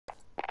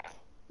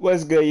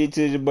What's good,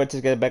 YouTube? Your boy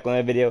just got back on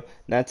that video.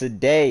 Now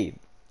today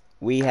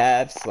we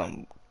have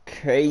some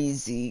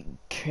crazy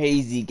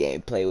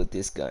gameplay with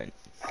this gun.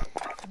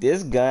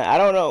 This gun, I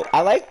don't know.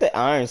 I like the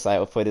iron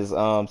sight for this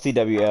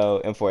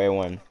CWL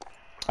M4A1.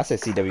 I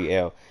said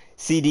CWL,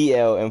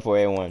 CDL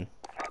M4A1.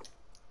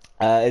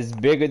 It's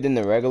bigger than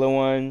the regular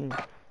one.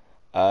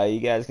 You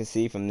guys can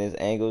see from this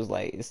angles,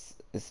 like it's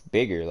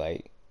bigger.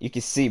 Like you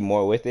can see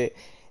more with it.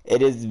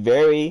 It's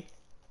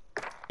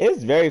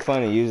very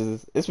fun to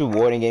use. It's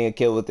rewarding getting a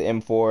kill with the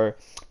M4,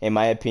 in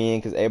my opinion,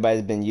 because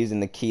everybody's been using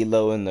the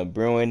Kilo and the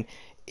Bruin.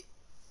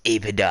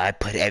 Even though I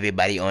put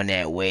everybody on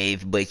that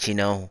wave, but you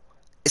know,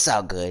 it's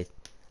all good.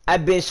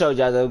 I've been showed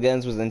y'all those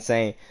guns was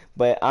insane,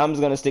 but I'm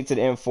just gonna stick to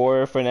the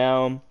M4 for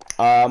now.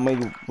 I'm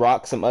gonna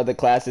rock some other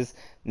classes.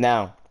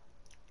 Now,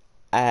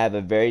 I have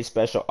a very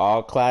special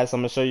AUG class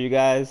I'm gonna show you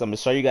guys. I'm gonna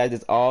show you guys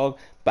this AUG,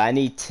 but I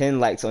need 10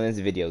 likes on this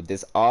video.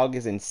 This AUG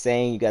is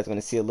insane. You guys are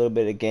gonna see a little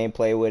bit of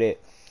gameplay with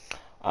it.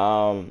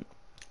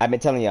 I've been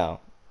telling y'all,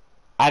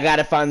 I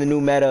gotta find the new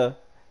meta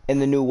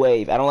and the new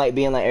wave. I don't like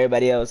being like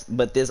everybody else,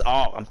 but this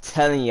AUG, I'm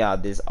telling y'all,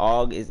 this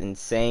AUG is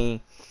insane.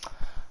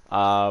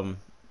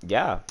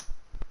 Yeah,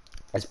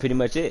 that's pretty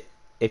much it.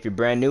 If you're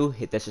brand new,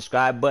 hit that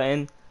subscribe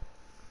button.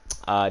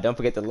 Don't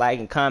forget to like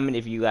and comment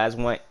if you guys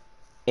want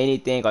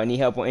anything or need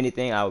help on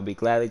anything. I will be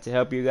gladly to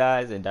help you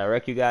guys and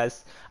direct you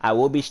guys. I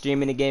will be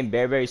streaming again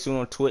very soon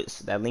on Twitch.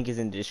 That link is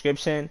in the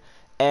description.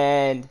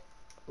 And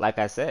like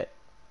I said,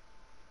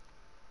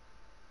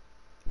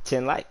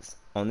 10 likes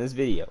on this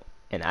video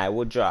and I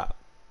will drop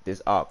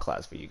this AUG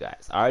class for you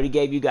guys. I already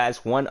gave you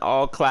guys one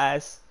AUG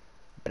class,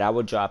 but I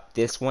will drop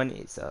this one.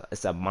 It's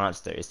a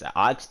monster. It's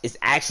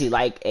actually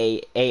like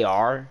a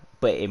AR,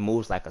 but it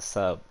moves like a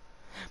sub.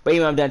 But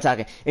anyway, I'm done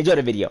talking. Enjoy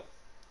the video.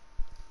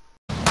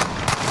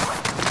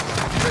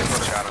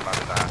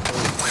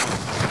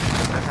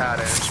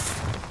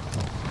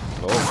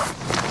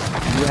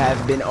 Oh. You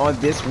have been on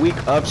this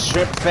week of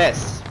Shrimp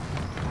Fest.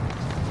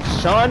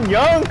 Sean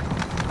Young,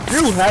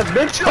 you have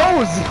been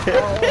chosen.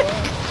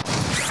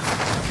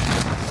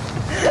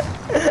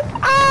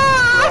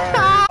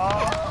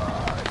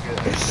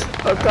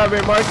 I'm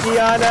coming,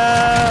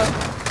 Marciana.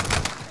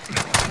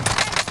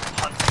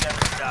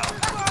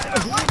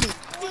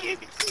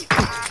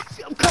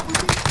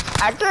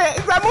 I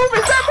can't. Stop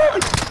moving.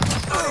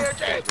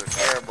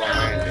 Terrible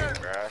landing,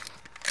 bro.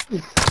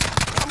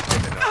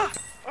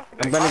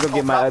 I'm gonna go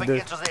get my other.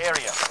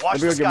 I'm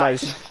gonna get my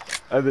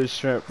other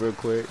shrimp real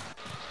quick.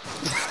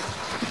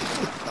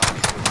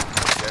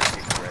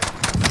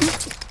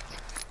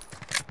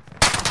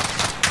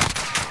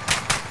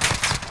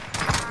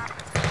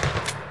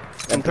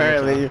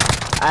 Apparently,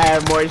 I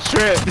have more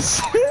shrimps.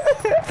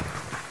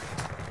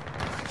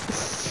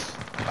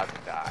 About to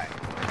die.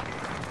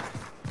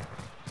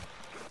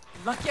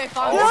 Lucky I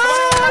found I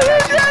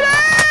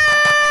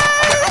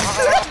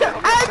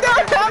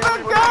don't have a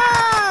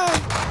gun!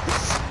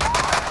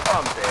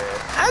 I'm dead.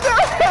 I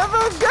don't have a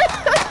gun!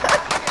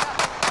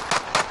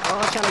 Oh,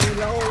 I'm trying to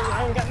reload. I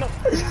ain't got no.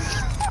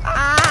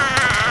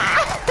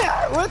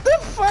 What the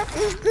fuck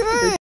is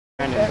this?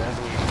 Okay.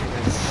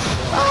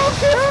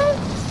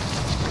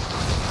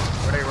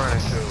 Where they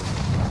running to?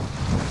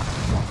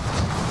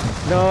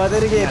 No, they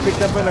didn't get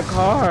picked up in a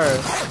car.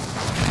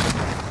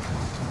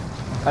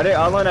 Are they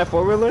all on that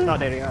four-wheeler? No,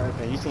 they are.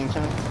 Okay, you seen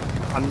them?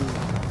 I mean,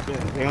 yeah,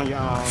 they on your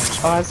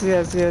Oh, I see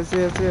it.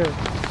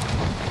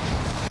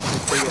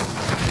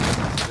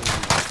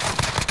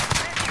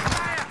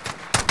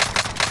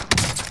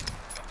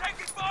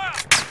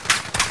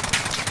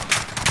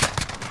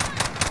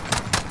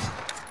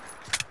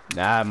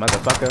 Nah,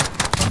 motherfucker.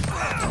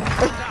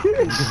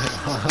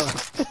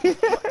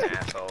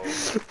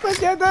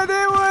 Forget that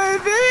they won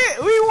it.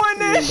 We won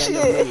that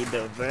shit. We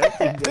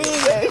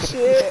that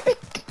shit.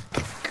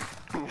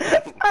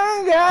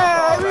 Oh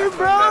God, we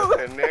broke.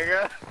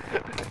 Nigga.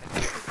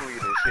 We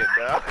this shit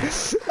down.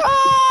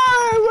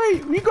 Oh,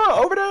 wait, we going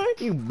over there?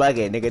 You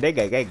bugging, nigga. They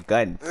got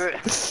guns.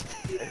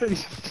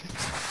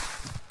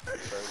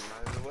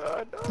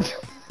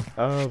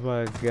 Oh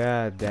my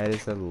God, that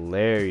is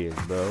hilarious,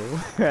 bro.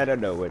 I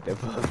don't know what the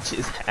fuck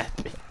just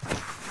happened.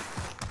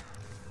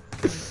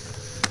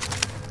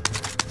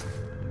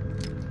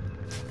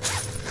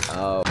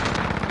 Oh,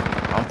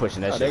 I'm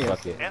pushing that shit.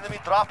 Fuck it. Enemy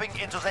dropping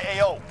into the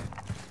AO.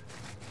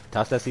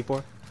 Toss that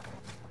C4.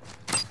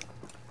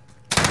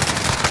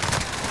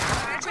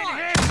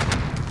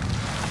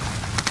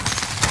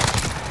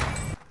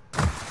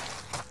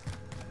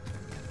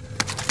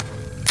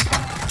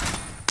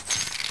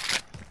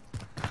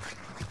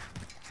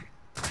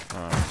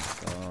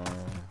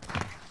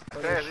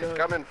 He's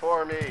coming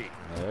for me.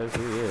 Yes,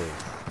 he is.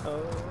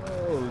 Oh,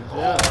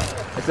 yeah.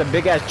 It's a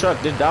big ass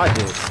truck. Just dodge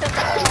it.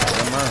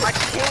 I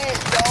can't,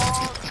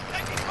 dog.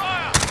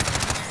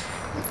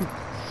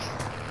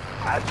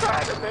 I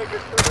tried to make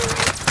it through.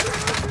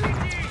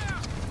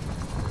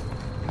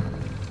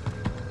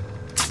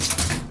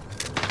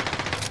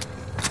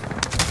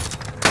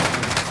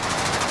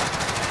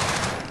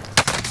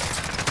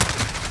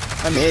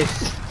 I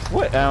missed.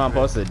 What am I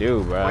supposed to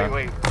do, bro?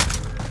 Wait.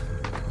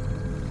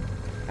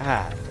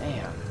 Ah,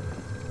 damn.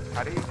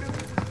 How did he do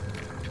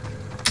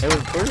it? It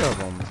was 3 of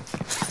them.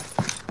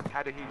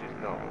 How did he just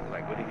know?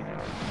 Like, what did he do?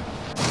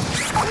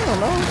 I don't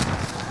know.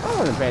 I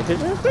wasn't paying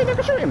attention. They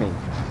never shooting me.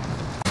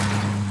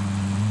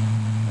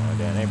 Oh,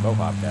 damn, they both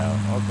hopped out.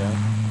 Okay.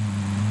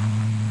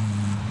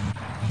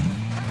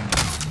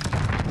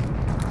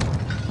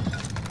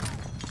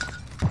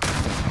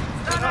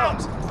 Stand out!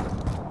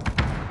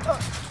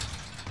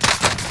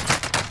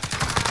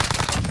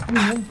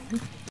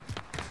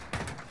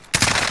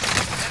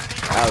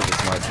 That was a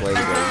smart play to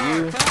go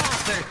you.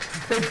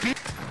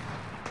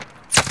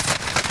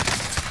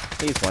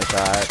 He's one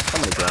shot.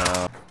 Somebody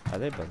down. Are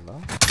they below?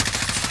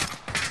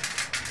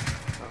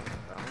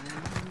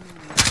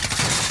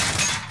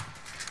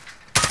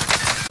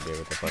 Yeah,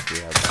 what the fuck do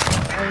you have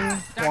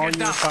down? While you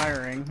were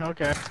firing,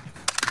 okay.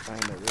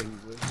 Find out what he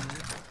was.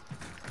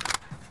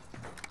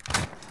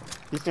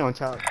 He's still on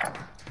top.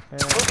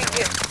 Moving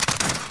here.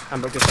 I'm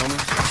broken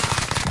somewhere.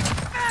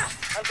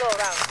 I'll go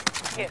around.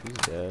 Here. He's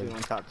dead. Still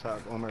on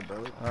top, armor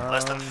broke.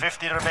 Less than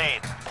 50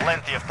 remain.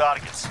 Plenty of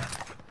targets.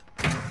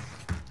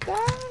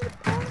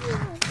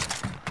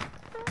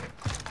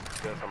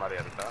 Still somebody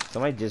at the top.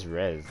 Somebody just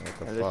res.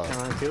 What I the just fuck?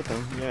 trying to kill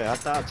him. Yeah, I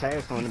thought Chad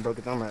was going to broke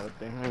his armor out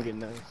there. I ain't getting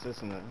no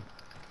assist or nothing.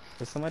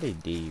 There's somebody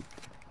deep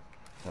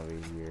over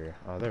here.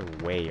 Oh, they're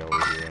way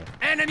over here.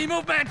 Enemy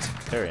movement!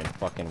 They're in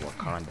fucking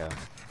Wakanda.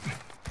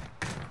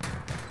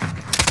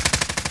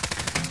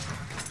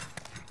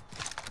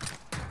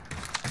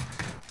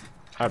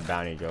 Our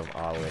bounty drove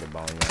all the way to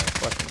Boneyard.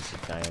 Fucking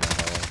just dying in the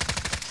hole.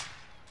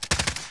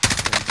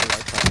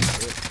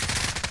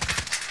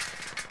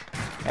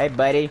 Hey,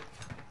 buddy.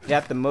 You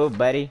have to move,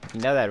 buddy.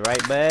 You know that,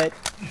 right, bud?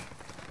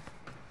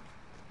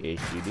 Yes,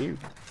 you do.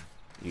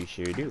 You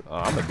sure do. Oh,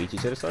 I'm gonna beat you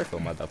to the circle,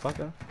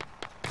 motherfucker.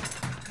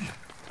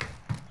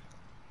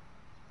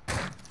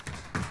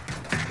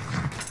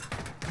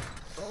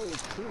 Oh,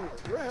 cool.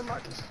 Ram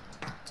Marcus.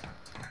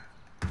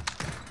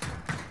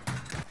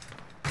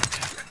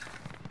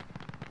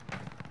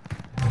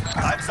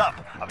 Time's up.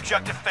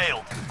 Objective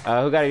failed.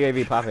 Who got a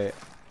UAV? Pop it.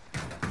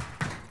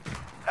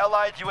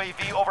 Allied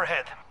UAV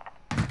overhead.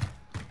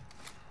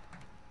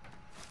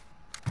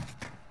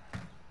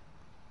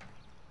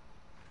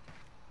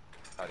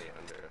 How do you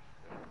under?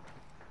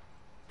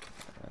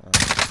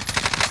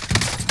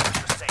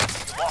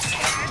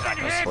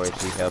 Of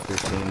course, he helped his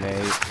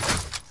teammate.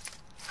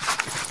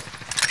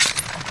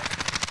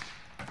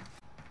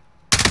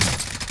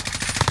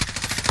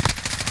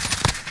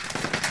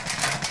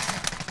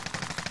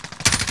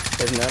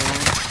 There's another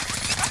one.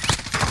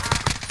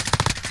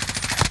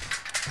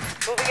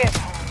 Moving in.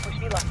 Push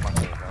me left.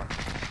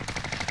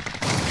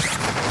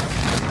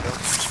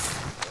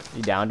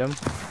 You downed him?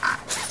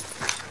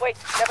 Wait,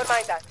 never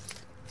mind that.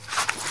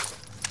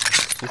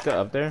 He's still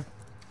up there?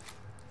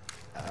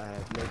 I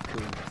have no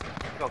clue.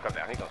 He gonna come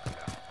down. He gonna come down.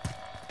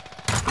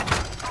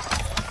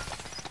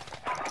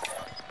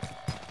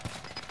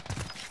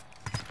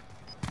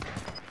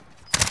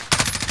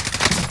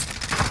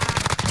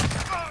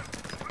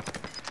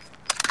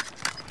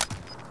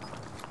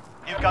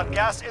 You've got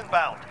gas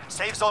inbound.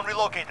 Safe zone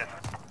relocated.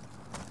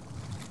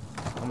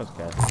 How much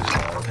gas?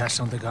 Gas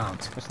on the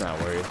ground. Let's not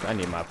worry. I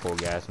need my full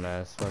gas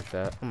mask. Fuck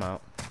that. I'm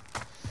out.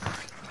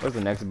 Where's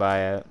the next buy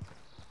at?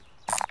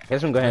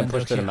 Guess I'm going to go ahead and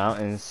push to the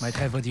mountains. Might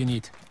have what you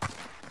need.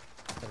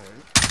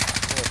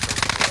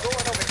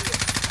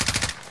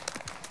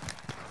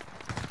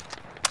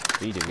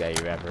 He just got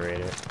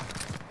evaporated.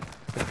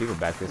 There's people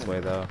back this way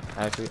though.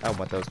 Actually, I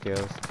want those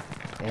kills.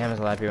 Damn, there's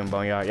a lot of people in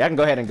Boneyard. Y'all can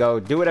go ahead and go.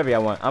 Do whatever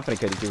y'all want. I'm finna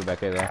kill these people back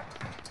there though.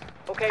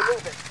 Okay,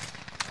 moving.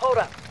 Hold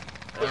up.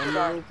 Push it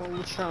on.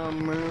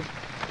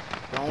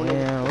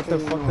 Damn, what the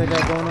fuck they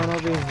got going on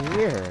over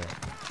here?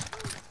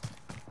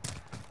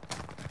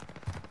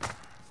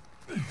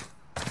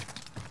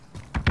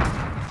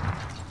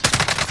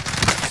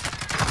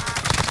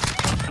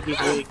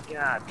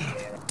 God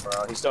damn,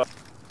 bro. He's still.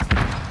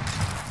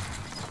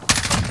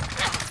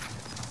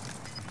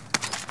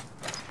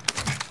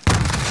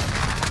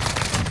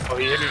 Oh,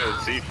 he hit me with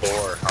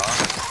C4, huh?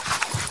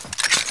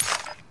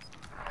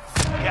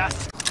 Gas.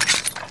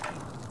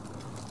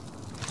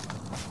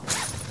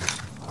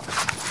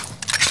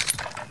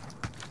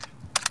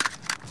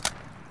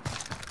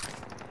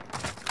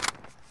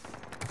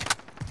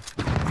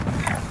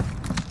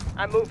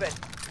 I'm moving.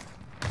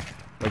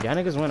 Wait, y'all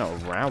niggas went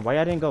around? Why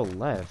y'all didn't go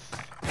left?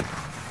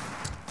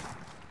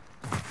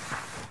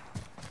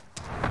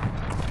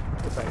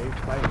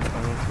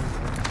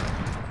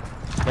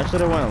 Y'all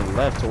should have went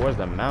left towards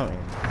the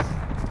mountains.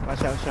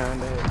 Watch out, Sean.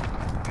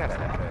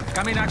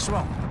 Coming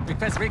actual.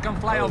 Request recon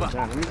flyover.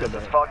 This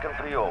is Falcon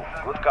 3-0.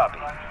 Good copy.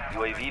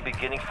 UAV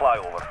beginning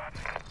flyover.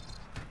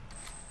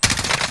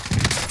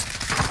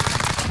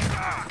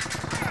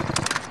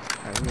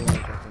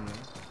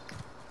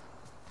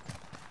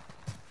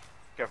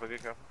 Careful, be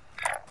careful.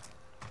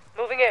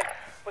 Moving in.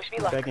 Push me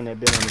left. Back in that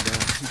bit on the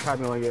ground. You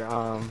probably on your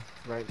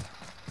right.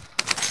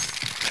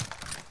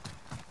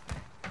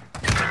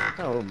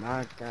 Oh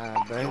my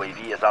god, bro.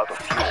 UAV is out of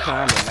fuel.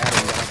 Trying to ladder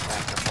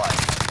Fly.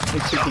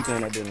 There's 2 people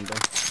in that building, bro.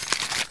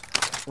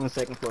 One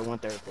second floor, one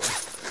third floor.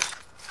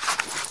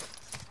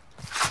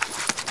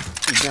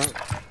 He jumped.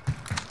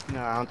 No,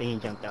 I don't think he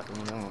jumped out the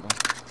window. I don't know.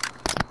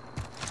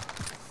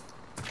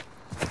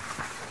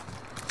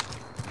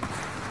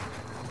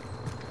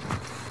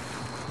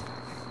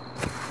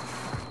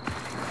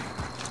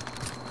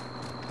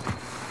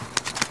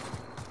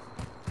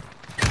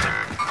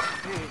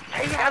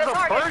 He has a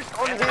burst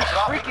on his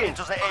freaking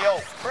into the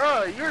AO.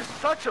 Bro, you're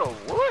such a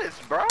wuss,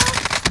 bro.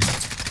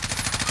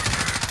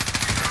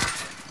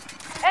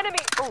 Enemy!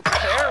 So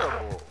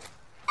terrible.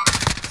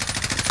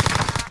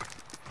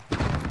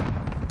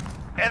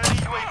 Enemy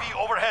UAV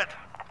overhead.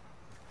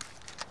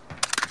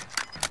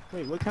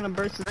 Wait, what kind of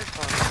burst is that?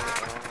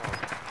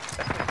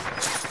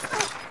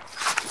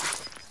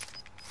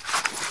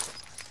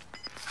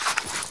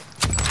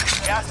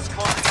 Gas is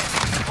closing in.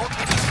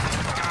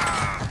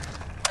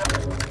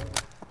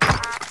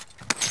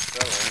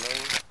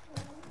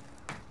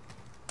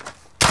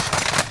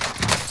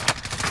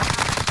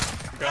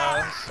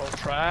 Guys, so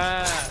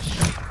trash.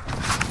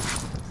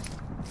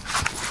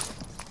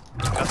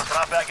 Got the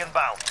drop back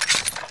inbound.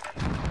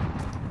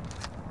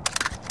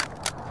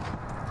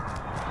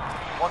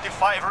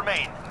 25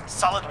 remain.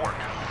 Solid work.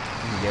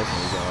 I'm guessing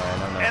he's going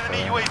right. I'm not Enemy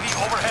sure. UAV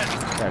overhead.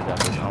 Gotta drop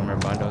this armor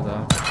bundle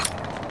though.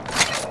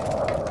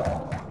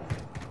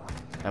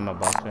 And my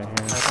box right here.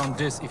 I found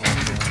this if you need I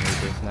it. need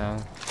this now.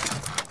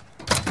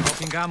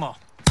 Smoking ammo.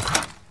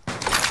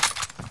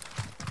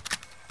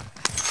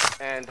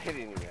 And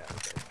hitting you guys.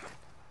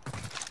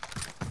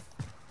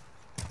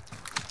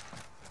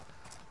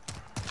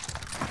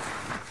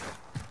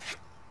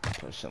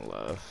 Pushing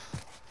left.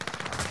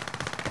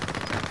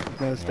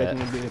 I was expecting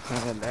to be the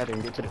climb that ladder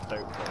and get to the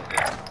third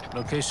floor.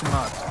 Location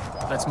marked.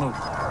 Let's move.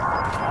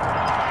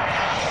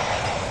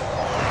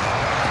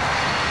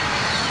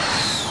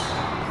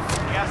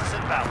 Gas is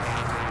inbound.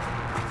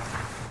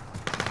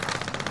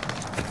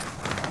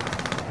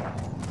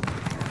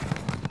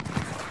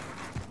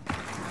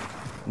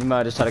 You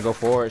might just try to go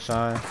forward,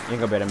 Sean. You ain't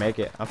gonna better make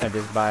it. I'm finna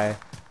just buy.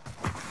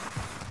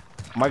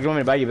 Mark, you want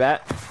me to buy you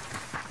back?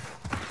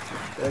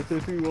 Actually,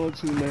 if you want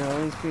to now, I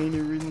don't see any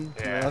reason.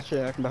 Yeah. I'll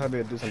check. I can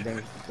probably do some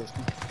damage to the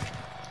system.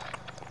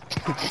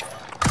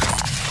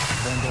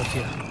 Vendor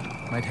here.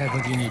 Might have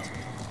what you need.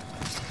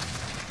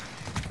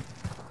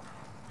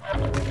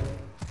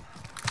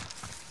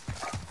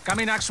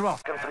 Coming actual.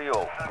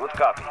 3-0. Good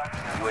copy.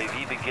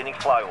 UAV beginning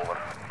flyover.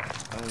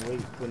 I'm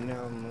waiting for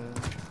now, man.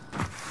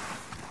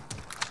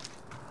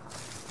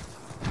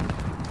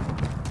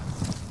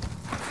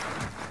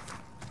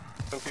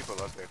 Some people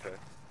up there, too.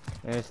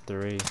 There's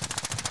 3.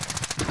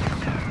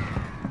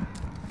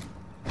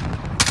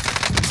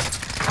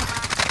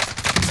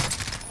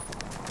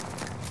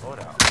 Hold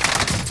out.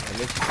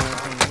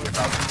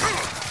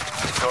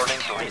 Returning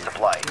to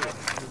resupply.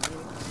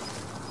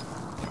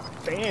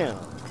 Damn.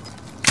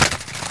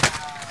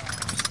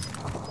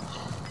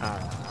 I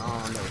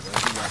don't know, bro.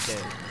 You got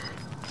that.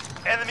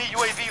 Enemy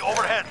UAV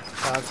overhead.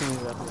 5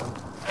 teams left. Bro.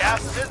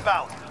 Gas is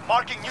inbound.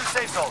 Marking new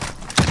safe zone.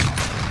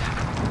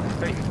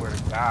 I swear to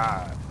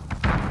God.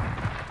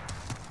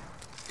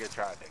 You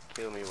tried to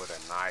kill me with a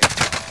knife.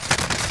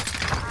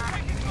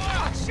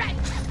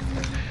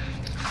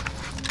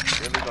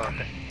 Really gonna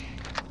think.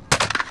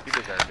 You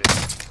deserve it.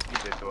 You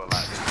did do a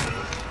lot.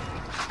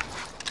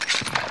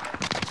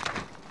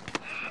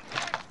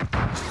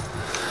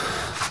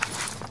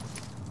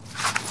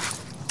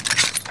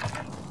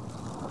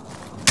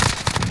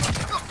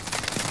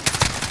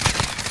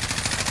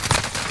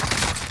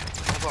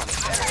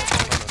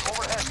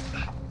 Overhead.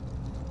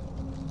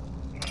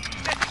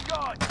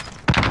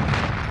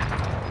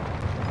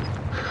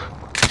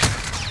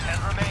 10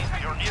 remain.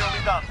 You're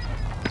nearly done.